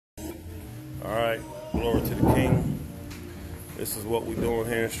All right, glory to the King. This is what we're doing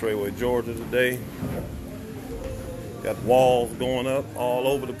here in Straightway, Georgia today. Got walls going up all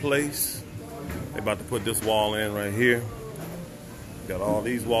over the place. They about to put this wall in right here. Got all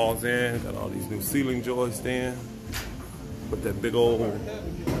these walls in, got all these new ceiling joists in. Put that big old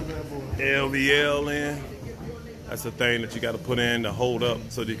LVL in. That's the thing that you got to put in to hold up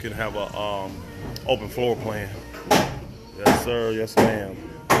so that you can have a open floor plan. Yes, sir. Yes, ma'am.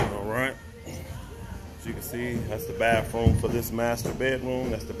 All right. As you can see, that's the bathroom for this master bedroom.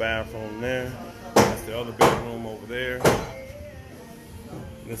 That's the bathroom there. That's the other bedroom over there.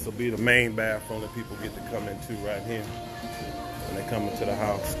 This will be the main bathroom that people get to come into right here when they come into the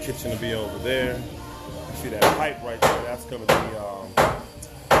house. Kitchen will be over there. You see that pipe right there? That's going to be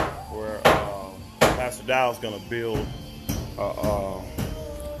where Pastor Dow's going to build.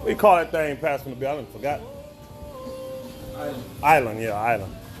 What do you call that thing, Pastor? I forgot. Island, yeah,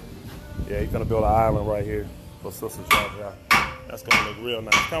 island. Yeah, he's gonna build an island right here for Sister Georgia. That's gonna look real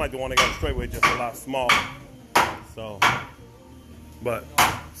nice. Kind of like the one they got in Straightway, just a lot smaller. So, but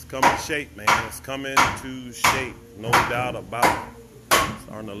it's coming to shape, man. It's coming to shape, no doubt about it. It's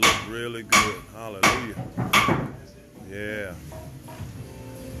starting to look really good. Hallelujah. Yeah.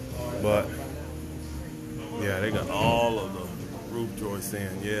 But yeah, they got all of the roof joists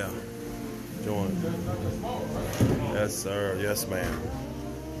in. Yeah. Join. Yes, sir. Yes, ma'am.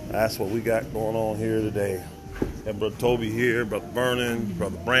 That's what we got going on here today. Got Brother Toby here, Brother Vernon,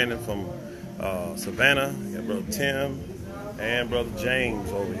 Brother Brandon from Savannah. Got Brother Tim and Brother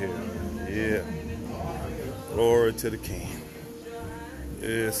James over here. Yeah. Glory to the King.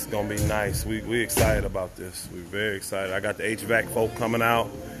 It's gonna be nice. We excited about this. We're very excited. I got the HVAC folk coming out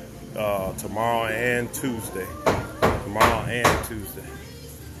tomorrow and Tuesday. Tomorrow and Tuesday.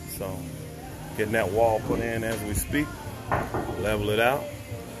 So getting that wall put in as we speak. Level it out.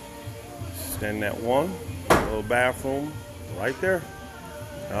 Stand that one little bathroom right there.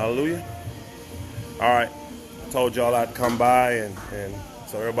 Hallelujah. All right. I told y'all I'd come by and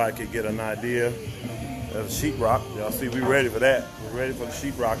so everybody could get an idea of the sheetrock. Y'all see, we ready for that. We're ready for the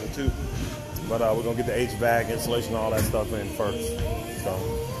sheetrocking too. But we're going to get the HVAC, insulation, all that stuff in first. So,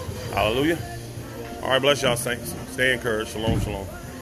 hallelujah. All right, bless y'all, saints. Stay encouraged. Shalom, shalom.